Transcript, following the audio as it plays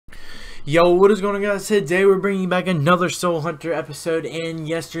Yo, what is going on, guys? Today we're bringing back another Soul Hunter episode, and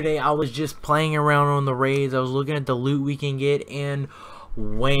yesterday I was just playing around on the raids. I was looking at the loot we can get, and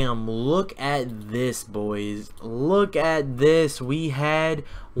wham, look at this, boys. Look at this. We had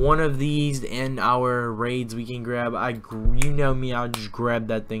one of these in our raids we can grab. You know me, I'll just grab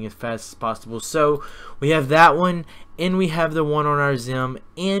that thing as fast as possible. So we have that one, and we have the one on our Zim,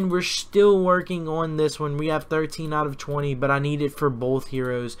 and we're still working on this one. We have 13 out of 20, but I need it for both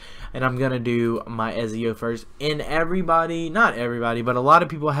heroes, and I'm gonna do my Ezio first. And everybody, not everybody, but a lot of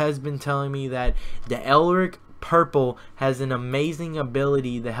people has been telling me that the Elric Purple has an amazing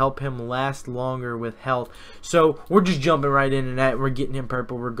ability to help him last longer with health. So we're just jumping right into that. We're getting him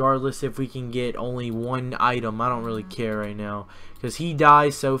purple regardless if we can get only one item. I don't really care right now because he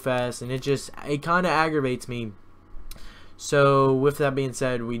dies so fast, and it kind of aggravates me. So with that being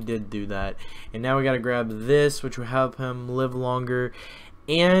said, we did do that, and now we got to grab this, which will help him live longer.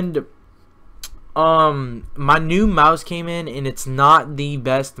 And my new mouse came in, and it's not the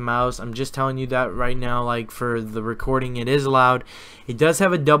best mouse. I'm just telling you that right now. Like, for the recording, it is loud. It does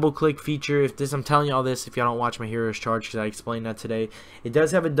have a double click feature. I'm telling you all this if y'all don't watch my Heroes Charge, because I explained that today. It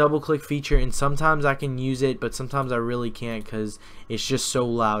does have a double click feature, and sometimes I can use it, but sometimes I really can't because it's just so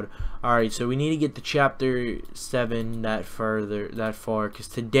loud. Alright, so we need to get to chapter 7 that far, because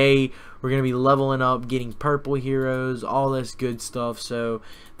today we're going to be leveling up, getting purple heroes, all this good stuff. So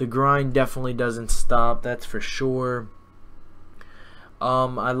the grind definitely doesn't stop, that's for sure.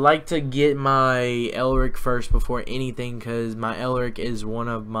 I like to get my Elric first before anything, because my Elric is one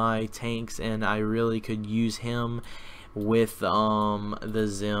of my tanks, and I really could use him with the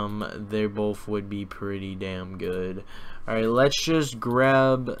Zim. They both would be pretty damn good. Alright, let's just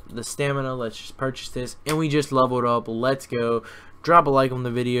grab the stamina. Let's just purchase this, and we just leveled up. Let's go. Drop a like on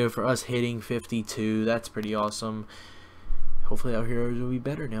the video for us hitting 52. That's pretty awesome. Hopefully our heroes will be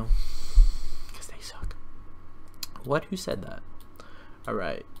better now, because they suck. What? Who said that?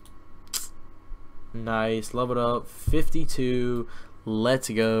 Alright. Nice. Leveled up. 52. Let's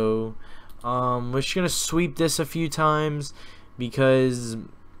go. We're just going to sweep this a few times, because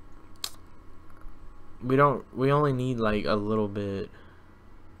we only need like a little bit.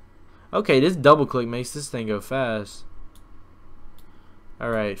 Okay, this double click makes this thing go fast.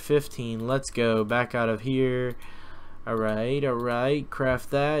 Alright, 15. Let's go. Back out of here. Alright. Craft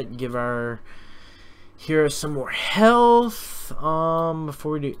that. Give our hero some more health.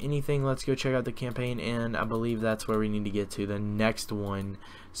 Before we do anything, let's go check out the campaign, and I believe that's where we need to get to, the next one.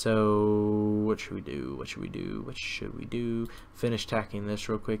 So what should we do? Finish tacking this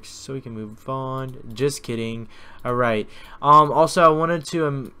real quick so we can move on. Just kidding. Alright. Also, I wanted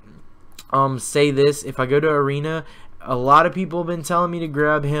to say this. If I go to arena, a lot of people have been telling me to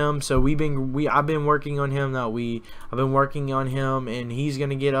grab him, so I've been working on him. I've been working on him, and he's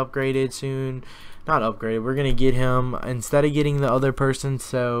gonna get upgraded soon. Not upgraded. We're gonna get him instead of getting the other person.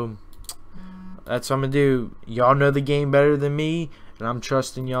 So that's what I'm gonna do. Y'all know the game better than me, and I'm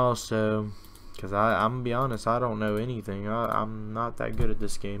trusting y'all. So, because I'm gonna be honest, I don't know anything. I'm not that good at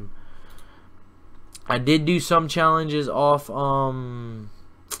this game. I did do some challenges off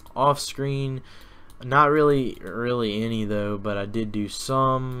screen. Not really any though, but I did do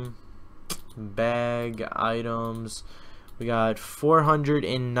some bag items. We got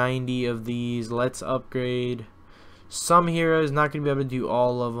 490 of these. Let's upgrade some heroes. Not gonna be able to do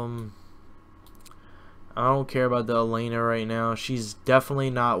all of them. I don't care about the Elena right now. She's definitely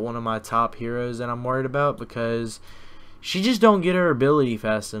not one of my top heroes that I'm worried about, because she just don't get her ability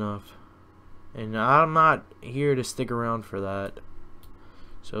fast enough, and I'm not here to stick around for that.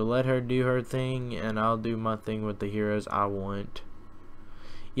 So let her do her thing, and I'll do my thing with the heroes I want.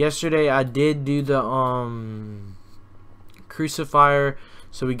 Yesterday I did do the Crucifier,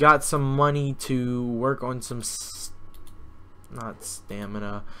 so we got some money to work on some not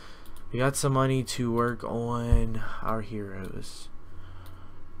stamina. We got some money to work on our heroes.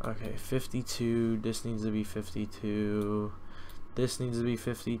 Okay, 52. This needs to be 52. This needs to be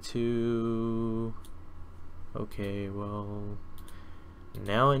 52. Okay, well,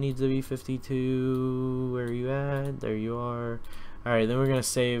 now it needs to be 52. Where are you at? There you are. Alright, then we're going to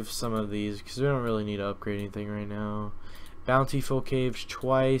save some of these, because we don't really need to upgrade anything right now. Bountiful Caves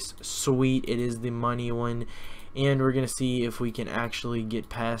twice. Sweet, it is the money one. And we're going to see if we can actually get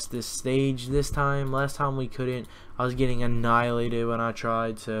past this stage this time. Last time we couldn't. I was getting annihilated when I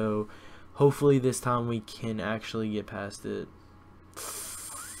tried, so hopefully this time we can actually get past it.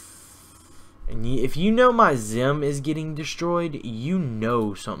 And if you know my Zim is getting destroyed, you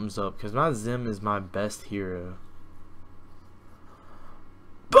know something's up, because my Zim is my best hero.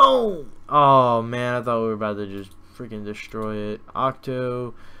 Boom! Oh man, I thought we were about to just freaking destroy it.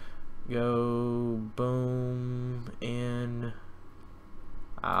 Octo, Go, boom, and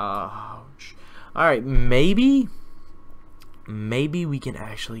ouch. Alright, maybe we can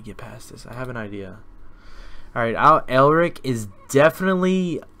actually get past this. I have an idea. Alright, Elric is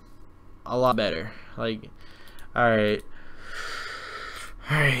definitely a lot better. Like, alright.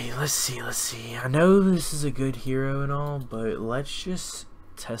 Alright, let's see. I know this is a good hero and all, but let's just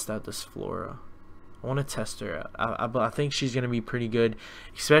test out this Flora. I want to test her out. I think she's going to be pretty good,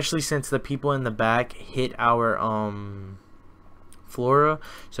 especially since the people in the back hit our Flora.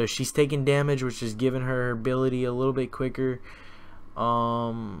 So she's taking damage, which is giving her ability a little bit quicker.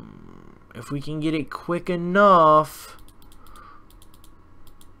 If we can get it quick enough.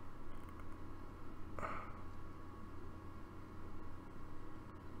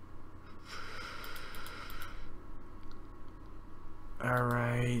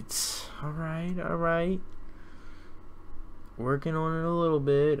 Alright. Working on it a little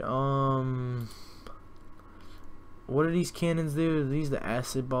bit. What do these cannons do? Are these the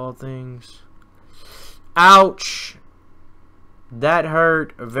acid ball things? Ouch! That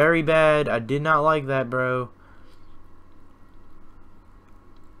hurt very bad. I did not like that, bro.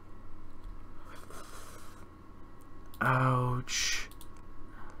 Ouch.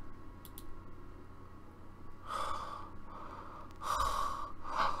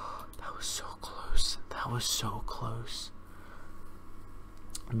 That was so close.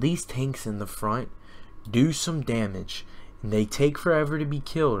 These tanks in the front do some damage, and they take forever to be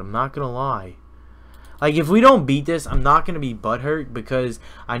killed. I'm not gonna lie. Like, if we don't beat this, I'm not gonna be butthurt, because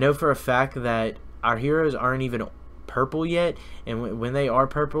I know for a fact that our heroes aren't even purple yet, and when they are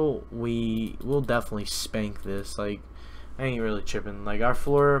purple, we will definitely spank this. Like, I ain't really tripping. Like, our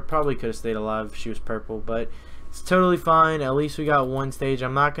Flora probably could have stayed alive if she was purple, but it's totally fine. At least we got one stage.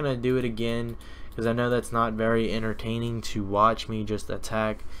 I'm not gonna do it again, because I know that's not very entertaining to watch me just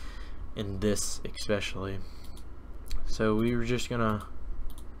attack, in this especially. So we were just gonna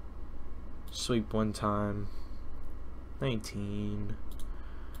sweep one time. 19.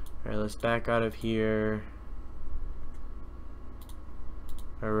 Alright, let's back out of here.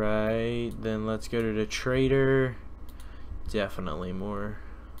 Alright, then let's go to the trader. Definitely more.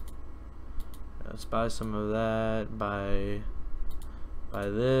 Let's buy some of that. Buy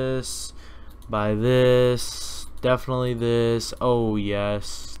this. Buy this. Definitely this. Oh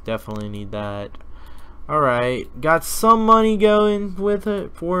yes, definitely need that. Alright, got some money going with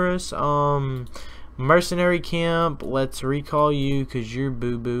it for us. Mercenary camp, let's recall you because you're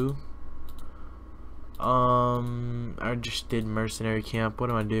boo-boo. I just did mercenary camp.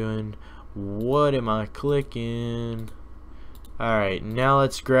 What am I doing? What am I clicking? Alright, now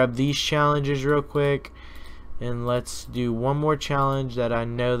let's grab these challenges real quick. And let's do one more challenge that I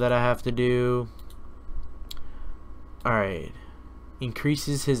know that I have to do. Alright.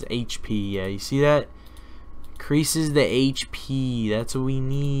 Increases his HP. Yeah, you see that? Increases the HP. That's what we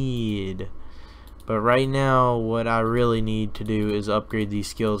need. But right now, what I really need to do is upgrade these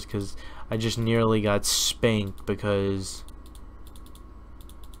skills, because I just nearly got spanked because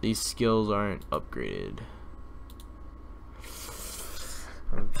these skills aren't upgraded.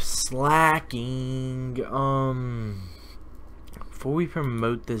 I'm slacking. Before we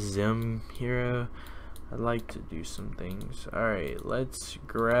promote the Zim hero, I'd like to do some things. Alright, let's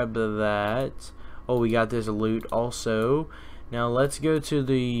grab that. Oh, we got this loot also. Now let's go to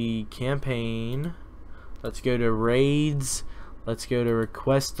the campaign. Let's go to raids. Let's go to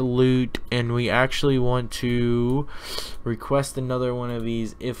request loot, and we actually want to request another one of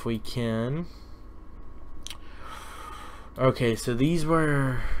these if we can. Okay, so these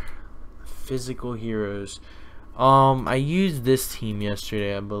were physical heroes. I used this team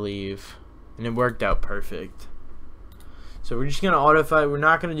yesterday, I believe, and it worked out perfect. So we're just gonna auto fight. We're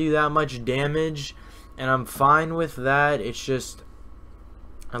not gonna do that much damage, and I'm fine with that. It's just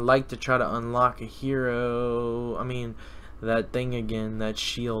I'd like to try to unlock a hero. I mean, that thing again, that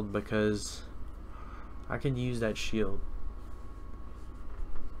shield, because I could use that shield.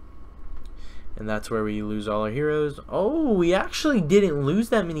 And that's where we lose all our heroes. Oh, we actually didn't lose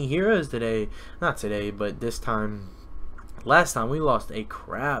that many heroes today. Not today, but this time. Last time we lost a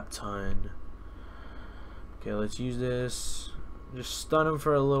crap ton. Okay, let's use this. Just stun him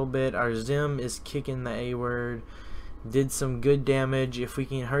for a little bit. Our Zim is kicking the A word. Did some good damage. If we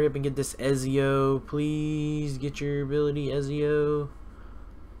can hurry up and get this Ezio. Please get your ability, Ezio.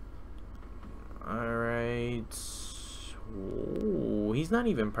 Alright. He's not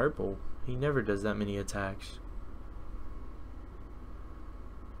even purple. He never does that many attacks.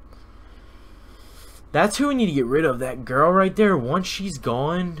 That's who we need to get rid of. That girl right there. Once she's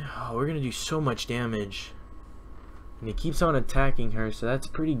gone, oh, we're going to do so much damage. And he keeps on attacking her, so that's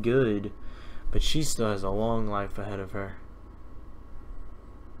pretty good. But she still has a long life ahead of her.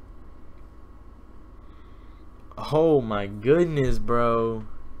 Oh my goodness, bro.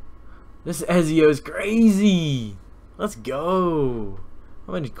 This Ezio is crazy. Let's go.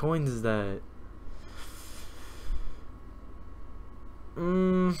 How many coins is that?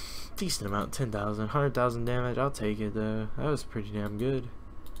 Decent amount. 10,000. 100,000 damage. I'll take it though. That was pretty damn good.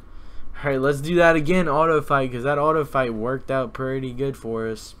 Alright, let's do that again. Auto fight. Because that auto fight worked out pretty good for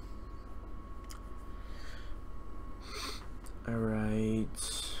us.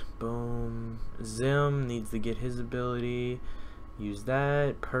 Alright. Boom. Zim needs to get his ability. Use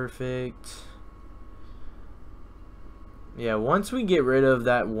that. Perfect. Yeah, once we get rid of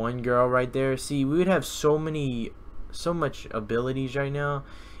that one girl right there, see, we would have so much abilities right now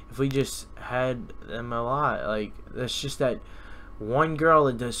if we just had them a lot. Like, that's just that one girl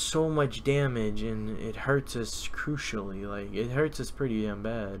that does so much damage and it hurts us crucially. Like, it hurts us pretty damn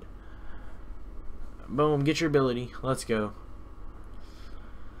bad. Boom, get your ability. Let's go.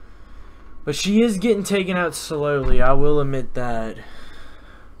 But she is getting taken out slowly, I will admit that.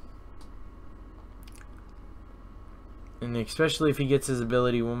 And especially if he gets his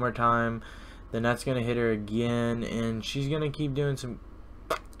ability one more time, then that's going to hit her again. And she's going to keep doing some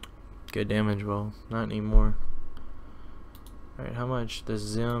good damage. Well, not anymore. Alright, how much? The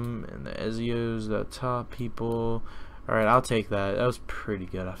Zim and the Ezios, the top people. Alright, I'll take that. That was pretty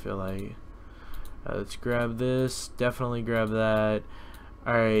good, I feel like. Let's grab this. Definitely grab that.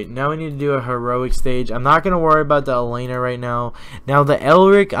 Alright, now we need to do a heroic stage. I'm not going to worry about the Elena right now. Now the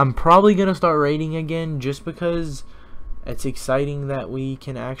Elric, I'm probably going to start raiding again just because it's exciting that we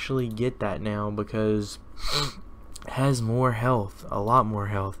can actually get that now because it has more health, a lot more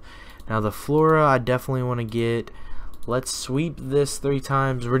health. Now the Flora I definitely want to get. Let's sweep this 3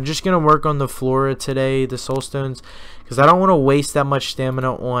 times. We're just going to work on the Flora today, the Soul Stones, because I don't want to waste that much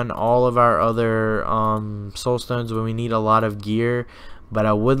stamina on all of our other Soul Stones when we need a lot of gear. But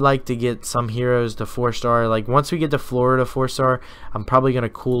I would like to get some heroes to 4-star. Like, once we get the Flora to 4-star, I'm probably going to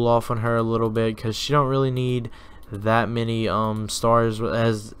cool off on her a little bit because she don't really need that many stars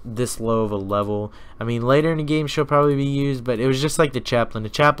as this low of a level. I mean, later in the game she'll probably be used, but it was just like the Chaplain. The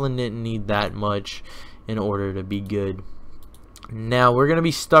Chaplain didn't need that much in order to be good. Now, we're going to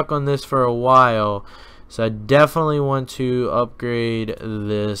be stuck on this for a while, so I definitely want to upgrade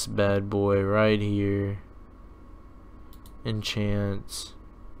this bad boy right here. Enchant.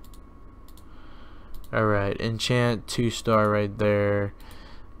 Alright, enchant 2-star right there.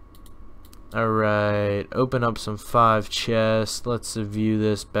 Alright, open up some 5 chests. Let's view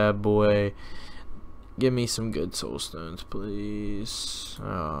this bad boy. Give me some good soul stones, please.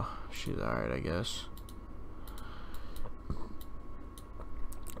 Oh, she's alright, I guess.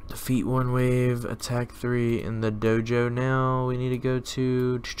 Defeat 1 wave, attack 3 in the dojo now. We need to go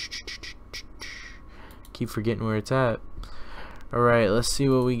to. Keep forgetting where it's at. Alright, let's see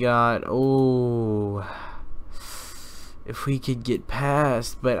what we got. Oh, if we could get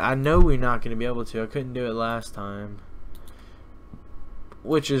past, but I know we're not going to be able to. I couldn't do it last time,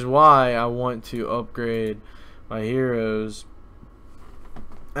 which is why I want to upgrade my heroes.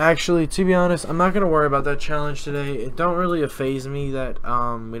 Actually, to be honest, I'm not going to worry about that challenge today. It don't really faze me that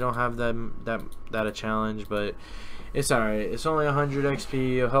we don't have that a challenge, but it's alright. It's only 100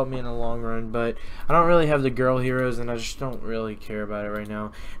 XP. It'll help me in the long run, but I don't really have the girl heroes, and I just don't really care about it right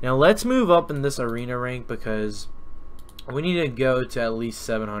now. Now, let's move up in this arena rank because we need to go to at least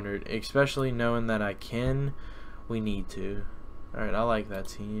 700, especially knowing that I can. We need to. Alright, I like that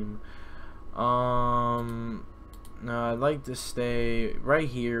team. No, I'd like to stay right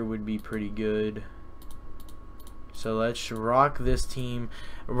here would be pretty good. So let's rock this team.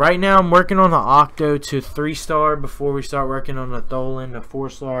 Right now I'm working on the Octo to 3-star before we start working on the Tholen to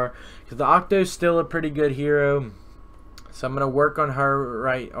 4-star. Because the Octo's still a pretty good hero. So I'm going to work on her,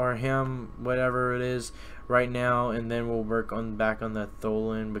 right, or him, whatever it is, right now. And then we'll work on back on the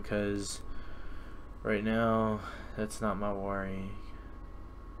Tholen because right now that's not my worry.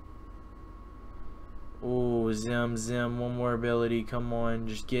 Oh, Zim, one more ability. Come on,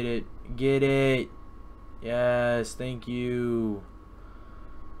 just get it. Get it. Yes, thank you.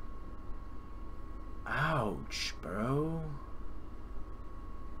 Ouch, bro.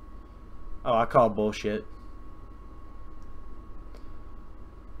 Oh, I call bullshit.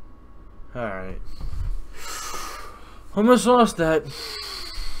 Alright. Almost lost that.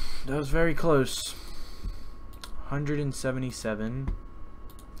 That was very close. 177.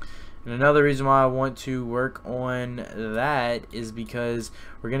 And another reason why I want to work on that is because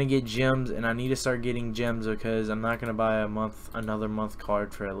we're going to get gems, and I need to start getting gems because I'm not going to buy another month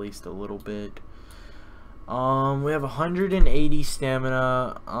card for at least a little bit. We have 180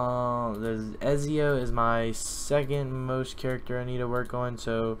 stamina. Ezio is my second most character I need to work on,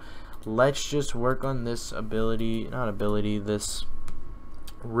 so let's just work on this ability, this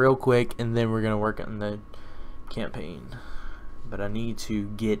real quick, and then we're gonna work on the campaign. But I need to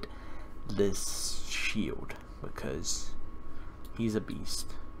get this shield because he's a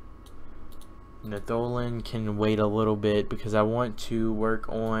beast. Natholin can wait a little bit because I want to work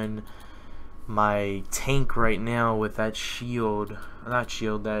on my tank right now with that shield,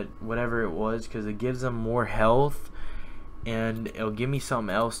 that whatever it was, because it gives him more health and it'll give me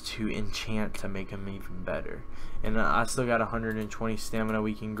something else to enchant to make him even better. And I still got 120 stamina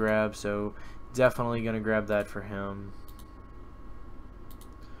we can grab, so definitely gonna grab that for him.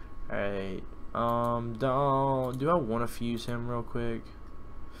 Alright, do I want to fuse him real quick?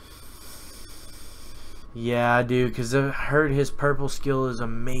 Yeah, I do, because I heard his purple skill is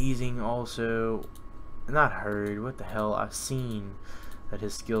amazing also. Not heard, what the hell, I've seen that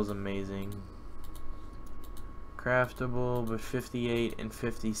his skill is amazing. Craftable, but 58 and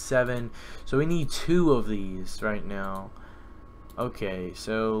 57. So we need 2 of these right now. Okay,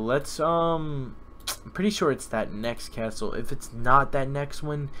 so let's, I'm pretty sure it's that next castle. If it's not that next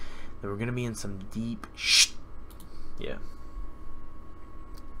one, then we're going to be in some deep yeah.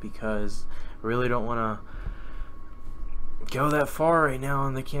 Because I really don't want to go that far right now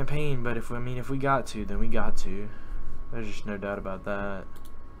in the campaign, but if we got to, then we got to. There's just no doubt about that.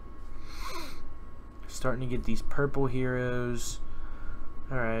 Starting to get these purple heroes.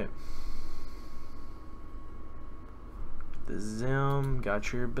 Alright. The Zim,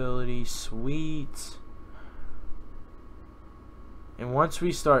 got your ability, sweet. And once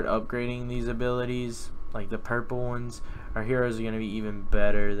we start upgrading these abilities, like the purple ones, our heroes are going to be even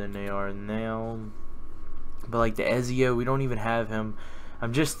better than they are now. But like the Ezio, we don't even have him.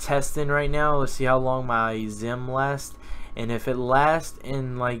 I'm just testing right now. Let's see how long my Zim lasts. And if it lasts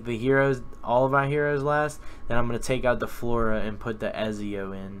and like the heroes, all of our heroes last, then I'm going to take out the Flora and put the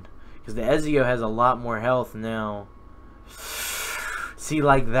Ezio in. Because the Ezio has a lot more health now. See,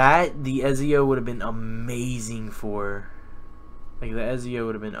 like that, the Ezio would have been amazing for. Like the Ezio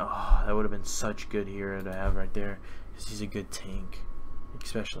would have been, oh, that would have been such a good hero to have right there. Because he's a good tank.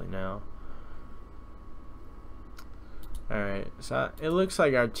 Especially now. Alright, so it looks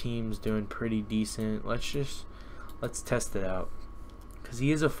like our team's doing pretty decent. Let's test it out. Because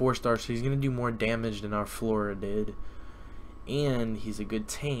he is a 4-star, so he's going to do more damage than our Flora did. And he's a good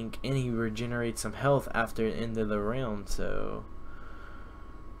tank, and he regenerates some health after the end of the round, so.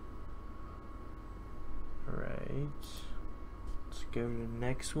 Alright. Let's go to the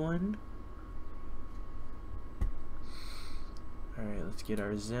next one. Alright, let's get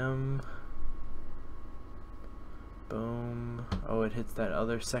our Zim. Boom. Oh, it hits that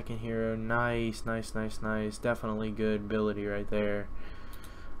other second hero. Nice, nice, nice, nice. Definitely good ability right there.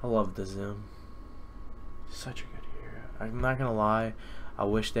 I love the Zim. Such a good hero. I'm not gonna lie, I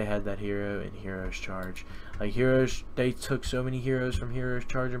wish they had that hero in Hero's Charge. Like Heroes, they took so many heroes from Hero's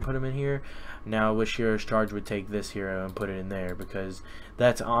Charge and put them in here. Now I wish Hero's Charge would take this hero and put it in there, because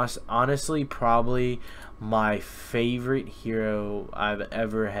that's honestly probably my favorite hero I've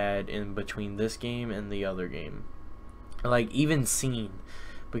ever had in between this game and the other game. Like even Scene,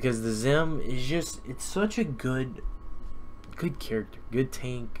 because the Zim is just, it's such a good character, good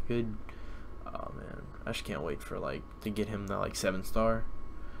tank, good. Oh man, I just can't wait for like to get him the like 7-star.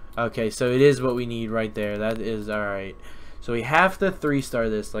 Okay, so it is what we need right there. That is alright. So we have to 3-star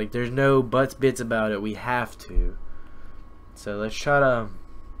this. Like there's no buts bits about it. We have to. So let's try to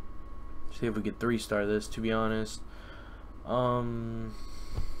see if we could 3-star this. To be honest, alright,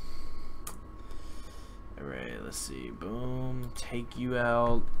 let's see. Boom, take you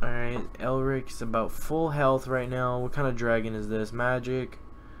out. Alright, Elric's about full health right now. What kind of dragon is this? Magic?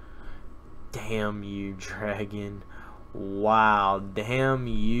 Damn you, dragon. Wow, damn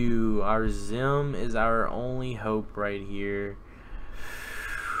you. Our Zim is our only hope right here.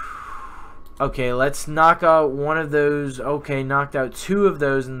 Okay, let's knock out one of those. Okay, knocked out 2 of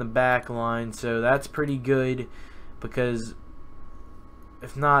those in the back line, so that's pretty good, because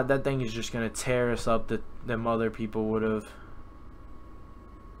if not, that thing is just gonna tear us up that them other people would have.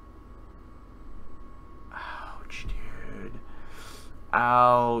 Ouch, dude.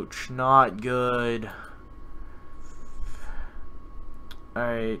 Ouch, not good.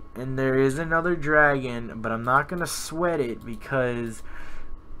 Alright, and there is another dragon, but I'm not gonna sweat it because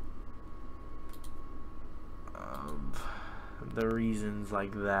of the reasons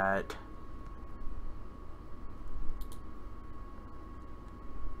like that.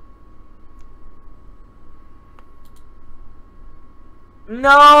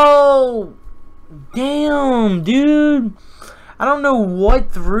 No! Damn, dude. I don't know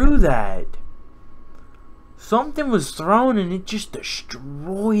what threw that. Something was thrown and it just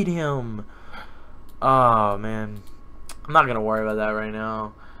destroyed him. Oh, man. I'm not going to worry about that right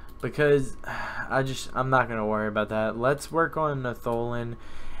now. Because I'm not going to worry about that. Let's work on Natholin.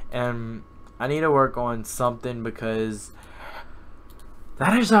 And I need to work on something because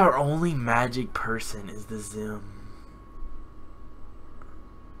that is our only magic person is the Zim.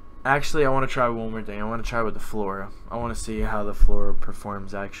 Actually, I want to try one more thing. I want to try with the Flora. I want to see how the Flora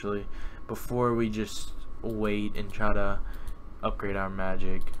performs actually before we just wait and try to upgrade our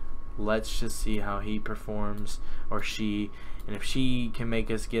magic. Let's just see how he performs or she, and if she can make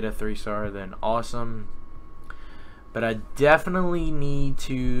us get a 3-star, then awesome. But I definitely need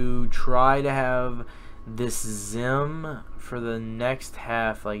to try to have this Zim for the next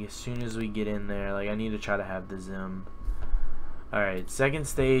half, like as soon as we get in there. Like I need to try to have the Zim. Alright, second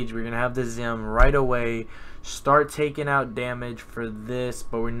stage, we're going to have the Zim right away. Start taking out damage for this,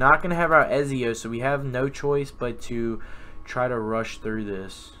 but we're not going to have our Ezio, so we have no choice but to try to rush through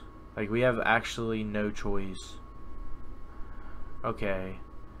this. Like, we have actually no choice. Okay,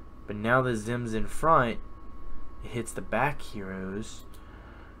 but now the Zim's in front. It hits the back heroes.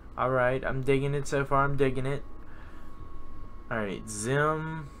 Alright, I'm digging it so far, I'm digging it. Alright,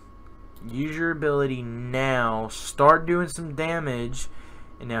 Zim... Use your ability now. Start doing some damage.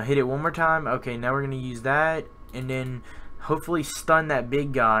 And now hit it one more time. Okay, now we're going to use that. And then hopefully stun that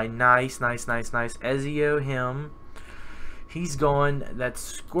big guy. Nice, nice, nice, nice. Ezio, him. He's gone. That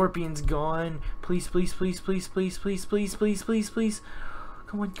Scorpion's gone. Please, please, please, please, please, please, please, please, please, please.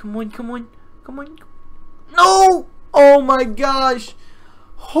 Come on, come on, come on. Come on. No! Oh my gosh.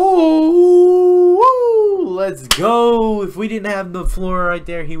 Oh, let's go. If we didn't have the Flora right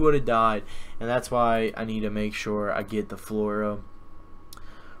there, he would have died. And that's why I need to make sure I get the Flora.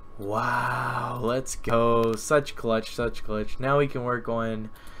 Wow, let's go. Such clutch, such clutch. Now we can work on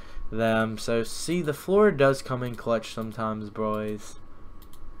them. So, see, the Flora does come in clutch sometimes, boys.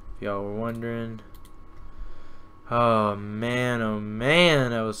 If y'all were wondering. Oh, man,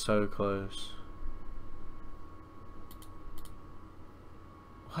 that was so close.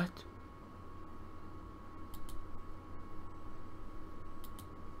 What?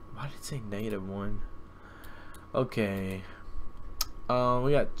 Why did it say -1? Okay.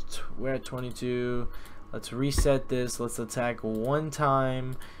 We're at 22. Let's reset this. Let's attack one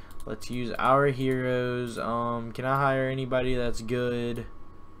time. Let's use our heroes. Can I hire anybody that's good?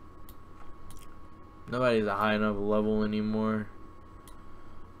 Nobody's a high enough level anymore.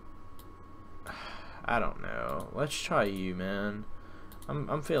 I don't know. Let's try you, man.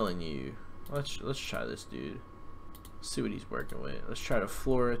 I'm feeling you. Let's try this dude. See what he's working with. Let's try to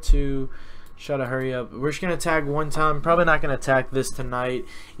Flora too. Try to hurry up. We're just gonna attack one time. Probably not gonna attack this tonight,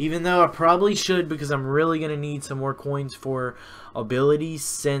 even though I probably should, because I'm really gonna need some more coins for abilities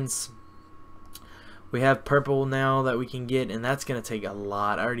since we have purple now that we can get, and that's gonna take a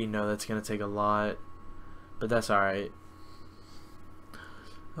lot. I already know that's gonna take a lot, but that's all right.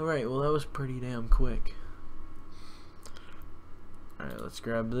 All right. Well, that was pretty damn quick. Alright, let's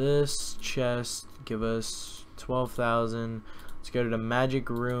grab this chest. Give us 12,000. Let's go to the Magic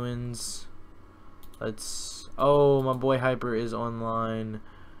Ruins. Oh, my boy Hyper is online.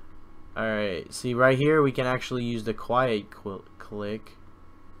 Alright, see right here we can actually use the quiet click.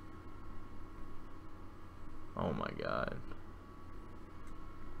 Oh my god.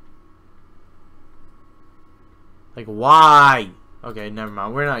 Like, why? Okay, never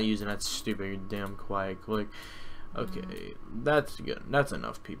mind. We're not using that stupid damn quiet click. Okay, that's good. That's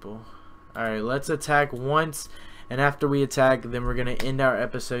enough, people. Alright, let's attack once, and after we attack, then we're going to end our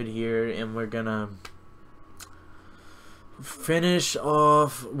episode here, and we're going to finish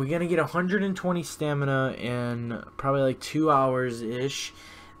off. We're going to get 120 stamina in probably like 2 hours-ish.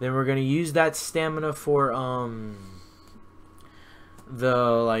 Then we're going to use that stamina for, the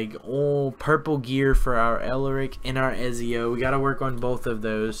like old purple gear for our Elric and our Ezio. We got to work on both of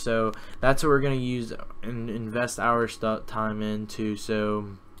those, so that's what we're going to use and invest our time into. So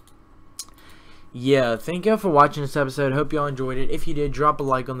yeah, thank y'all for watching this episode. Hope y'all enjoyed it. If you did, drop a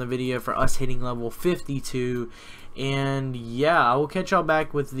like on the video for us hitting level 52. And yeah, I will catch y'all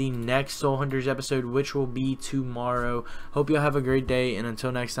back with the next Soul Hunters episode, which will be tomorrow. Hope y'all have a great day, and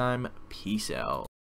until next time, peace out.